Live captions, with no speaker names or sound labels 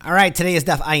All right, today is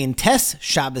Daf Ayin Tes,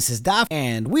 Shabbos is Daf,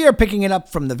 and we are picking it up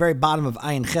from the very bottom of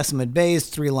Ayin Chesamid Beis,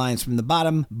 3 lines from the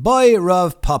bottom. Boy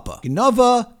Rav Papa,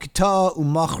 Ginova, Kita,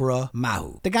 Umachra,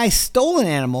 Mahu. The guy stole an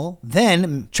animal,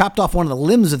 then chopped off one of the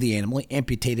limbs of the animal, he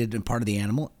amputated a part of the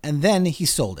animal, and then he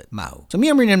sold it, Mahu. So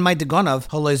Miyamrin and Maitagonov,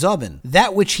 Holei Zabin.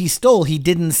 That which he stole, he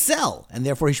didn't sell, and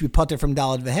therefore he should be putter from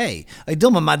Dalad Vehei.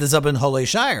 Idilma Madazabin Holei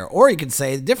Shire. Or you could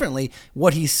say differently,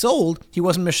 what he sold, he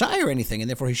wasn't Meshai or anything, and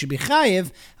therefore he should be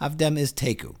Chayiv. Avdem is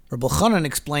Teku. Rabbi Chanan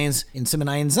explains in Siman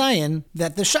Ayin Zayin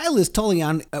that the Shaila is totally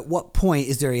on at what point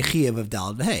is there a Chiyav of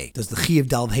Dalad Vehei. Does the Chiyav of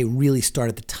Dalad Vehei really start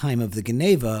at the time of the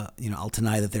Geneva? I'll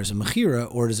deny that there's a Mechira,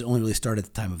 or does it only really start at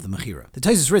the time of the Mechira? The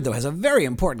Taisus Rid, though, has a very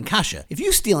important kasha. If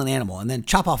you steal an animal and then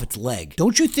chop off its leg,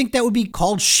 don't you think that would be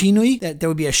called Shinui? That there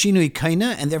would be a Shinui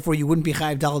Kaina, and therefore you wouldn't be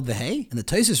Chayiv Dalad Vehei? And the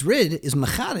Taisus Rid is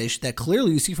Machadish that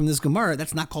clearly you see from this Gemara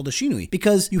that's not called a Shinui,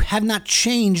 because you have not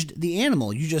changed the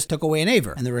animal, you just took away an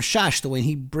Aver. And the Rashash, the way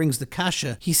he brings the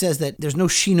kasha, he says that there's no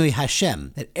Shinui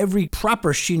Hashem, that every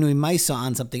proper Shinui Maisa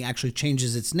on something actually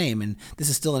changes its name, and this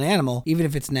is still an animal, even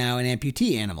if it's now an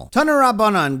amputee animal. Tana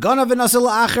Rabbanan, Gana v'nasel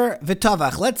acher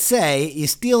v'tavach. Let's say you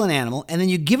steal an animal, and then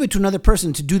you give it to another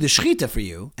person to do the shchita for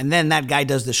you, and then that guy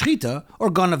does the shchita, or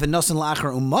Gana v'nasel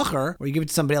acher umacher, or you give it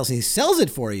to somebody else and he sells it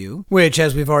for you, which,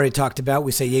 as we've already talked about,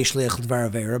 we say yesh le'ech l'dvar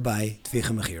avera by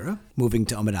tvicha mechira, moving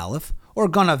to Amud Aleph, or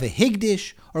gonna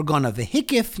v'higdish, or gonna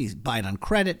v'hikif, you buy it on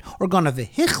credit, or gonna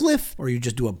v'hichlif, or you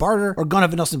just do a barter, or gonna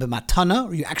v'nosen b'matana,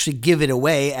 or you actually give it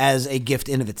away as a gift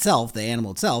in of itself, the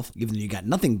animal itself, even though you got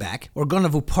nothing back, or gonna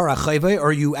v'para chayvei,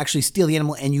 or you actually steal the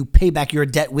animal and you pay back your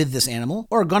debt with this animal,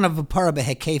 or gonna v'para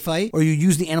b'hekefai, or you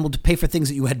use the animal to pay for things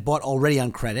that you had bought already on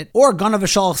credit, or gonna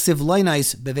v'shal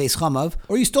sivlainais b'veis chamav,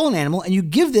 or you stole an animal and you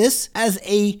give this as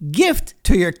a gift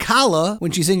to your kala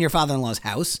when she's in your father-in-law's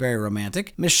house. Very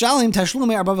romantic. Mishalim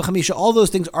tashlumei arba v'chamisha, all those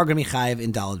things are going to be chayiv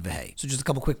in Dalad Vehei. So just a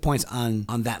couple quick points on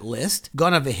that list.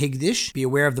 Gana v'higdish, be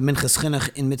aware of the Minchas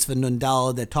Chinuch in Mitzvah Nun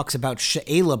Dalad that talks about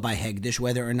she'ela by hegdish,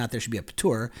 whether or not there should be a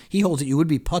patur. He holds that you would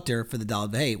be patur for the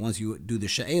Dalad Vehei once you do the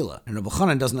she'ela. And Rabbi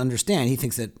Chanan doesn't understand. He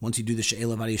thinks that once you do the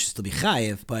she'ela, you should still be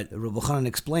chayiv. But Rabbi Chanan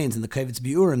explains in the Kavitz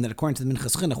Biurim that according to the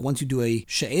Minchas Chinuch, once you do a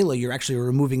she'ela, you're actually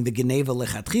removing the geneva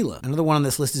lechatchila. Another one on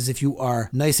this list is if you are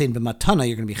naisein b'matana,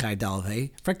 you're going to be chayiv Dalad Vehei.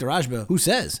 Frek the Rashba, who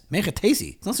says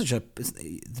mechatesi? It's not such a.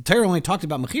 The Torah only talked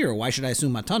about mechira. Why should I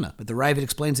assume matana? But the Ravid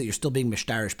explains that you're still being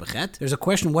mishtarish bechet. There's a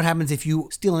question: what happens if you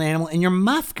steal an animal and you're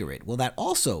mafker it? Will that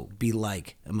also be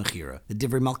like a mechira? The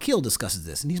Divrei Malkiel discusses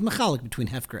this, and he's mechalik between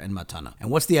hefker and matana. And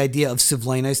what's the idea of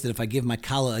sivlainis? That if I give my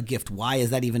kala a gift, why is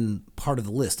that even part of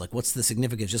the list? Like, what's the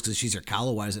significance? Just because she's your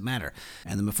kala, why does it matter?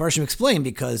 And the Mefarshim explain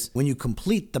because when you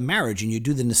complete the marriage and you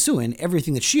do the nesuin,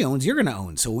 everything that she owns, you're going to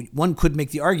own. So one could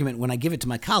make the argument: when I give it to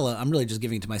my kala, I'm really just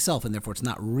giving it to myself, and therefore it's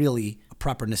not really a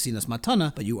proper nesinas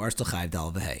matana, but you are still chayiv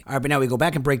Dalad Vehei. All right, but now we go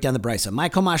back and break down the brisa. My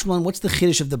kom Ashman, what's the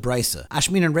chiddush of the brisa?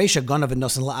 Ashmin and Reisha ganav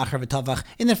v'nosen la'achar v'tavach.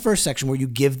 In the first section where you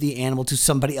give the animal to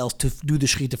somebody else to do the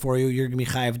shechita for you, you're going to be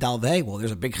chayiv Dalad Vehei. Well,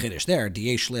 there's a big chiddush there.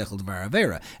 Diyesh shliach l'dvar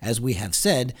avera. As we have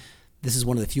said, this is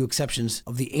one of the few exceptions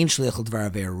of the Ein Shleich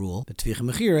L'Dvar Avera rule, but Tvicha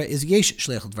Mechira is Yesh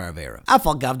Shleich L'Dvar Avera.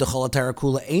 Afal Gav D'Chol HaTorah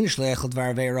Kula Ein Shleich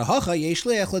L'Dvar Avera Hacha Yesh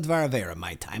Shleich L'Dvar Avera.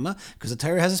 My timer, because the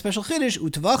Torah has a special Chiddush,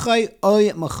 U'Tvachai Oy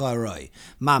Macharoi.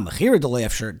 Ma Mechira D'Lo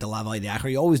Yefsher D'Lav Al Yidei Acher.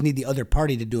 You always need the other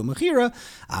party to do a Mechira.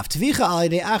 Av Tvicha Al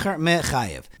Yidei Acher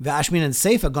Mechayev. Ve'ashmin and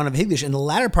Seifa Ganav Higdish, in the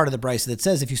latter part of the brisa that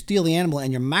says if you steal the animal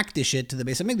and you're makdish it to the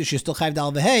base of Migdish, you're still Chayiv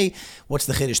Dalad Vehei. What's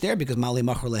the Chiddush there? Because Mali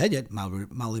Machar Lehedyet,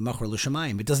 Mali Machar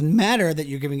L'Shamayim. It doesn't matter that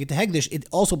you're giving it to Hegdish, it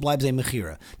also blibes a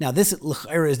mechira. Now, this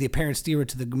l'chera is the apparent steer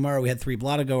to the Gemara we had 3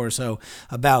 blot ago or so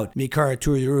about Mikara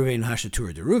Tur Deruvain Hasha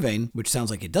Tur Deruvain, which sounds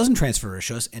like it doesn't transfer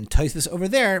Rishus, and Taithus over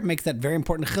there makes that very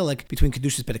important chilik between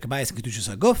Kedushas Bedekabayis and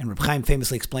Kedushas Haguf. And Reb Chaim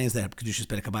famously explains that Kedushas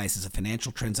Bedekabayis is a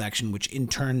financial transaction, which in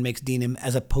turn makes dinim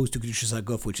as opposed to Kedushas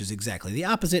Haguf, which is exactly the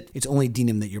opposite. It's only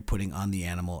dinim that you're putting on the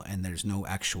animal, and there's no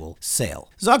actual sale.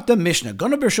 Zakta Mishnah,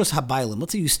 Gana B'Rishus Habaylim.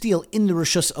 Let's say you steal in the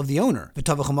Rishus of the owner,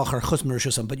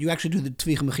 but you actually do the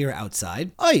Tvicha Mechira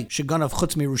outside. Ay, sheganav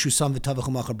chutz merushusam v'tavach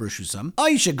u'machar b'rushusam.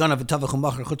 Ay, sheganav v'tavach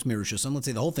u'machar chutz merushusam. Let's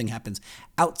say the whole thing happens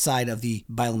outside of the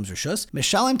Bailam's Rishus.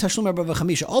 Meshalim tashlum arba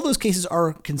v'chamisha. All those cases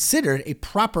are considered a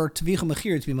proper Tvicha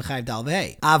Mechira to be mechayiv Dalad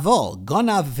Vehei. Avol,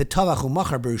 ganav v'tavach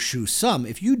u'machar b'rushusam.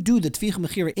 If you do the Tvicha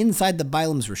Mechira inside the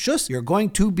Bailam's Rishus, you're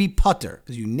going to be putter,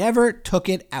 because you never took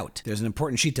it out. There's an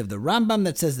important sheet of the Rambam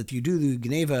that says that if you do the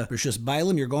Geneva Rishus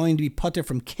Bailam, you're going to be putter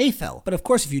from Kefel. But of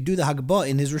course, if you do do the Hagbah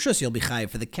in his Rishus, he'll be chayiv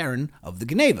for the Karen of the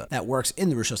Geneva. That works in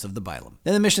the Rishus of the Bailam.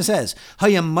 Then the Mishnah says,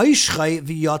 let's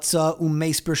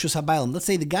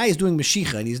say the guy is doing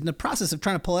Mashicha and he's in the process of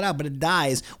trying to pull it out, but it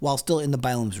dies while still in the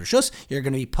Bailam's Rishus, you're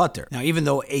going to be putter. Now, even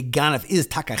though a Ganef is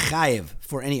taka chayiv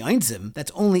for any Einzim,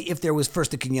 that's only if there was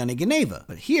first a Kinyane Geneva.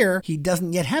 But here, he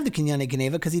doesn't yet have the Kinyane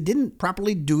Geneva because he didn't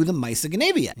properly do the Maisa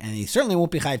Geneva yet. And he certainly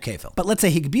won't be chayiv kefil. But let's say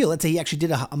he actually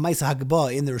did a Maisa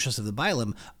Hagbah in the Rishus of the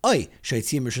Bailam,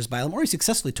 Shaitzim Rishus Bailam, or he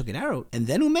successfully took it out, and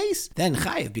then Umeis, then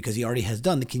chayiv, because he already has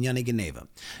done the Kinyane Geneva.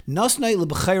 Nasnai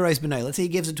lebechayrais benai. Let's say he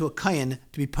gives it to a kayan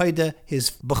to be paida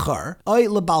his bachar. Oy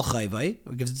lebal chayvai,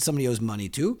 or gives it to somebody he owes money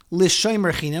to.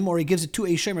 Lishaymer chinam, or he gives it to a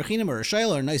shaymer chinam, or a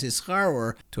shayla, or a nice ischar,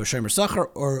 or to a shaymer sachar,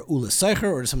 or ulasaycher,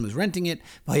 or to someone who's renting it.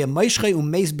 V'haya maishchay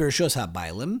umeis bershus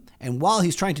ha-bailim. And while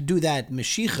he's trying to do that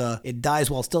meshicha, it dies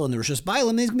while still in the rishus bailim,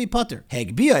 then he's going to be putter.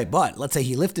 Hegbiyai, but let's say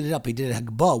he lifted it up, he did a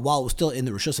hagbah while it was still in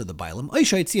the rishus of the bailim. Oy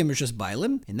shaytziyam rishus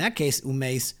bailim. In that case,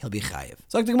 umeis, he'll be chayiv.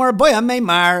 So the Gemara, boy,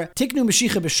 meimar tiknu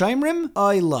meshicha b'shaymrim,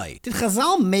 oy loy. Did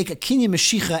Chazal make a kinyan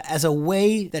meshicha as a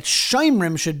way that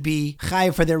shaymrim should be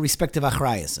chayiv for their respective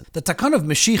achrayas? The takan of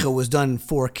meshicha was done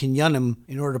for kinyanim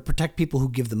in order to protect people who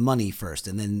give the money first,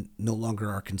 and then no longer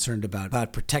are concerned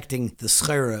about protecting the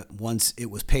schera once it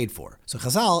was paid for. So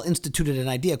Chazal instituted an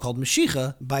idea called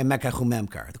meshicha by mekach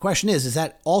umemkar. The question is, does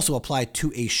that also apply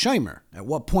to a shaymer? At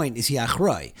what point is he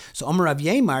achrei? So Amar Rav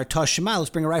Yemar Tosh Shema, let's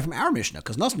bring a right from our Mishnah,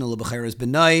 because Nasnu lebechayr is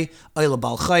benai, oy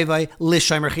lebal chayvai,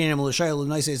 lishaymer chinam, lishayel,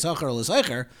 l'naisei sachar,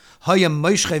 l'saycher, hayam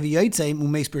moishchei v'yaitzeim,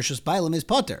 umeis bershus bailam is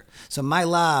potter. So my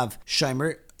lav,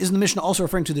 shaymer, isn't the Mishnah also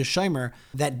referring to the Shaymer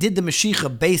that did the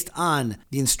Mashicha based on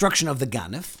the instruction of the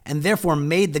Ganef, and therefore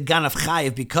made the Ganef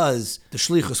Chayiv because the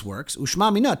Shlichus works?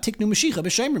 Ushma mina tiknu Mashicha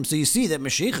b'Shaymerim. So you see that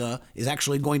Mashicha is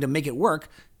actually going to make it work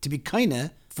to be kaina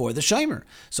for the Shaymer.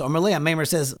 So Amalei Meimer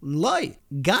says, Loi,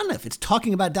 Ganef. It's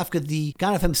talking about Dafka, the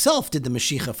Ganef himself did the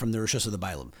Mashicha from the Rishus of the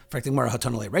Bailam. In fact, the Gemara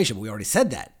Hatanalei Reisha, but we already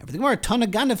said that. And for the Gemara, Tana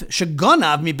Ganef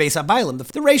Shagonav mi Beis HaBailam.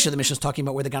 The Reisha, the Mishnah is talking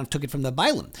about where the Ganef took it from the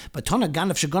Bailam. But Tana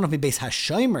Ganef Shagonav mi Beis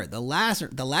HaShaymer, the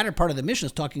latter part of the Mishnah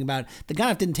is talking about the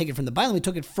Ganef didn't take it from the Bailam, he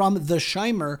took it from the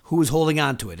Shaymer who was holding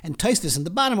on to it. And Taisvis in the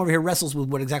bottom over here wrestles with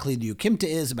what exactly the Yukimta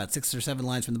is, about 6 or 7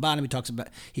 lines from the bottom.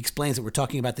 He explains that we're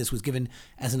talking about this was given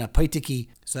as an apaitiki,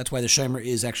 so that's why the Shaymer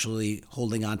is actually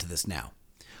holding on to this now.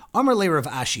 Amar le Rav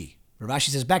Ashi. Rav Ashi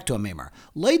says back to a Meimar,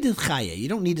 Leidit Chaya, you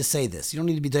don't need to say this. You don't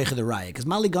need to be Deicha the Raya, because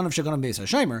Mali Ganav Shaganam Beis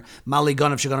HaShaymer, Mali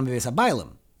Ganav Shaganam Beis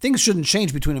HaBailam. Things shouldn't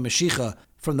change between a Mashicha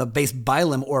from the base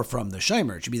Bailam or from the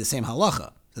Shaymer. It should be the same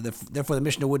halacha. So therefore, the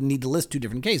Mishnah wouldn't need to list 2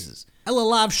 different cases.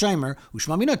 Elalav Shaymer,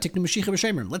 Ushmamina tiknu Mashicha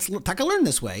b'Shaymer. Let's taka learn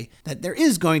this way that there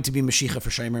is going to be Mashicha for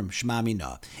Shaymer,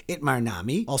 Shmamina. Itmar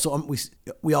Nami. Also,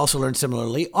 we also learned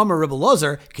similarly. Amar Rebbe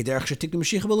Lozer, Kederach shetiknu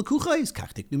Mashicha b'Lekuchais,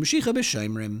 Kach tiknu Mashicha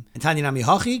b'Shaymerim. And Tanya Nami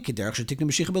Hachi, Kederach shetiknu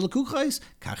Mashicha b'Lekuchais,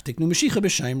 Kach tiknu Mashicha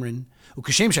b'Shaymerim.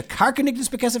 Ukashem shekarka niknus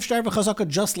b'Kesef Shtar v'Chazaka,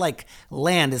 just like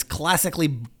land is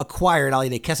classically acquired al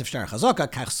yedei Kesef Shtar Chazaka,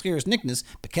 Kach schiris niknus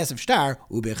b'Kesef Shtar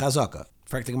u'b'Chazaka.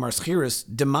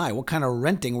 What kind of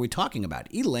renting are we talking about?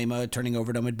 Ilema turning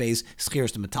over to Amid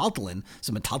Schiris to Metaltalin.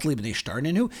 So Metaltali b'nei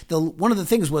Shtarninu. One of the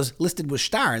things was listed was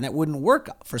Shtar, and that wouldn't work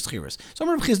for Schiris. So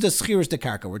Amar Chizda Schiris de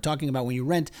Karka. We're talking about when you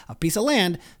rent a piece of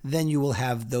land, then you will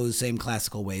have those same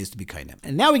classical ways to be kainem.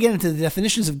 And now we get into the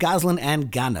definitions of Gazlan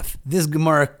and Ganef. This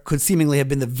Gemara could seemingly have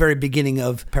been the very beginning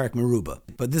of Parak Meruba,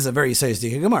 but this is a very serious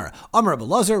Gemara. Amar Rabbi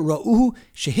Lazar Ra'uhu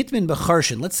Shehitmin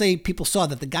B'Charshin. Let's say people saw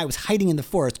that the guy was hiding in the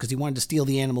forest because he wanted to steal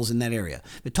the animals in that area.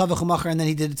 And then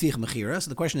he did a tzich mechira. So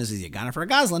the question is he a ganef or a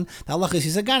gazlan? The halach is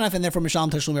he's a ganef, and therefore mishalem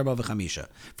tashlum Bava Kamma Daf.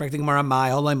 Fact the Gemara mai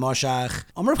holay moshach.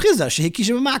 Amar Chizda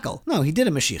shehikisha b'makal. No, he did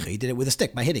a mashicha. He did it with a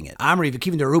stick by hitting it. Amri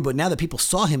v'kivin deruba. Now that people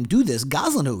saw him do this,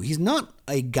 gazlanu. He's not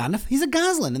a ganef. He's a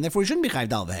gazlan, and therefore he shouldn't be chayv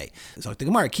dal v'hei. So the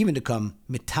Gemara kivin to come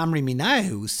mitamri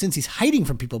minahu, since he's hiding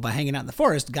from people by hanging out in the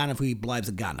forest. Ganef who he blibes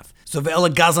a ganef. So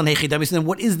ve'ela gazlan hechidami. So then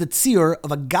what is the tzir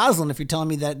of a gazlan if you're telling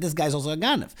me that this guy's also a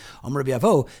ganef? Amar Rabbi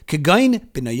Avo. Kegain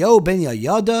b'nayo ben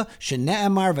yayada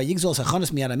shene'amar vayigzol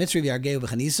sachanas miyad hamitzri v'yargeu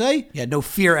v'chanisai. He had no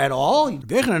fear at all.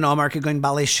 V'yechanan amar kegain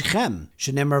balei shechem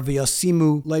shene'amar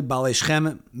v'yasimu loy balei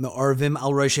shechem me'orvim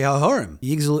al roshei hahorim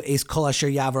yigzol eis kol asher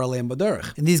yavar aleim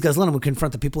b'derech. And these gazlanim would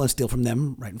confront the people and steal from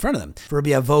them right in front of them. For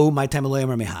Rabbi Avo, my time aloy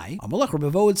amar mehai. Amalach Rabbi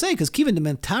Avo would say, because kiven de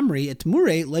mentamri et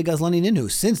murei le gazlani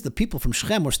ninhu. Since the people from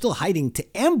Shechem were still hiding to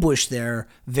ambush their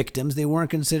victims, they weren't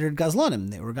considered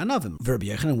gazlanim. They were ganavim. Rabbi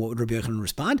Yechanan, what would Rabbi Yechanan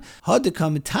respond? The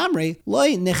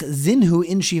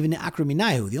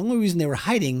only reason they were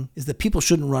hiding is that people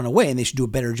shouldn't run away and they should do a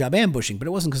better job ambushing, but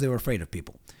it wasn't because they were afraid of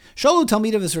people. Right?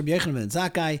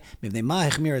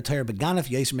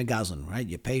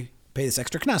 You pay pay this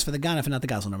extra knas for the ganef and not the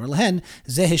gazlan. Amar lehen,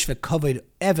 ze hishve kavod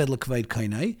eved l'kavod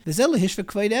kainai, v'ze hishve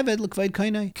kavod eved l'kavod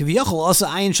kainai. Kiviyachol also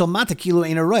ayin shel mata kilu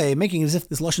ein arei, making it as if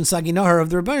this lashon sagi nahar of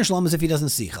the Rebbeinu Shalom as if he doesn't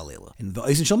see chalila. And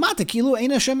v'oisin shel mata kilu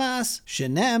ein hashemas,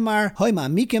 shene'emar hoy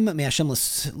ma'amikim me'ashem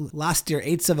lastir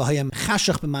eitzav v'hoyam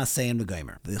chashach b'masein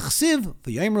v'goymer. V'chsiv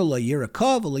v'yomer lo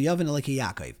yirakov v'lo yavin eleki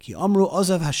Yaakov. Ki amru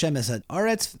ozav Hashem esad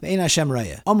aretz v'ein Hashem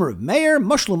raya. Amru Meir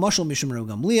mashlu mishum Rav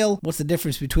Gamliel. What's the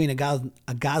difference between a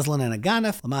gazlan and a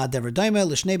ganef? Lama dever daima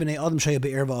l'shnei b'nei adam shaya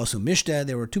be'erva asu mishta.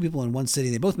 There were two people in one city.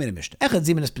 They both made a mishta. Echad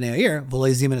zimenes b'nei ha'ir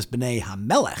v'loi zimenes b'nei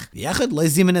hamelech. V'echad loi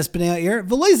zimenes b'nei ha'ir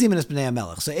v'loi zimenes b'nei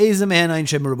hamelech. So ezem hen ein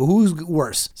shem ruba. Who's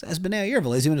worse? So as b'nei ha'ir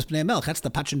v'loi zimenes b'nei hamelech. That's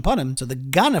the pachin panim. So the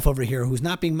ganef over here, who's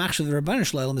not being machshav the Rebbeinu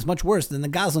Shalom, is much worse than the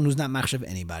gazlan who's not machshav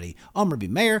anybody. Amr bi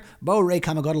Meir bo rei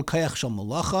kama gadol koyach shel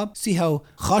malacha. See how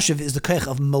chashiv is the koyach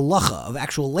of malacha, of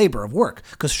actual labor, of work.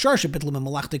 Because shar shebitlam and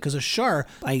malachta, because a shar,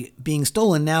 by being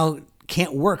stolen, now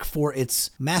can't work for its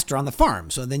master on the farm.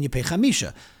 So then you pay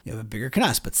chamisha. You have a bigger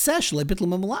knas. But sesh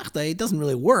lebitlam and malachta, it doesn't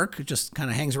really work. It just kind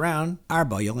of hangs around.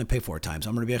 Arba, you only pay 4 times.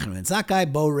 Amar Rabbi Yochanan ben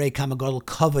Zakkai, bo rei kama gadol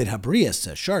kavod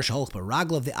habrias. Shar sheholch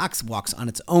baragla of the ox walks on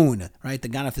its own. Right? The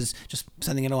ganef is just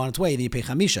sending it on its way. Then you pay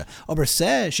chamisha. Ober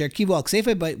seh sher kivu al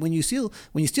kseife. But when you steal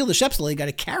the shepsel, you got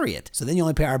to carry it. So then you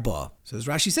only pay arba. So as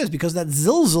Rashi says, because that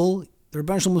zilzul, the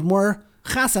Rebbeinu Shalom was more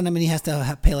chas on him, and he has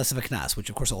to pay less of a knas, which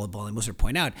of course all the Bali Musar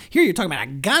point out. Here you're talking about a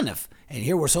ganef, and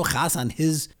here we're so chas on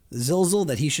his zilzul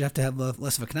that he should have to have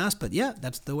less of a knas. But yeah,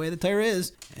 that's the way the Torah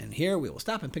is. And here we will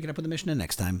stop and pick it up with the Mishnah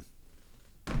next time.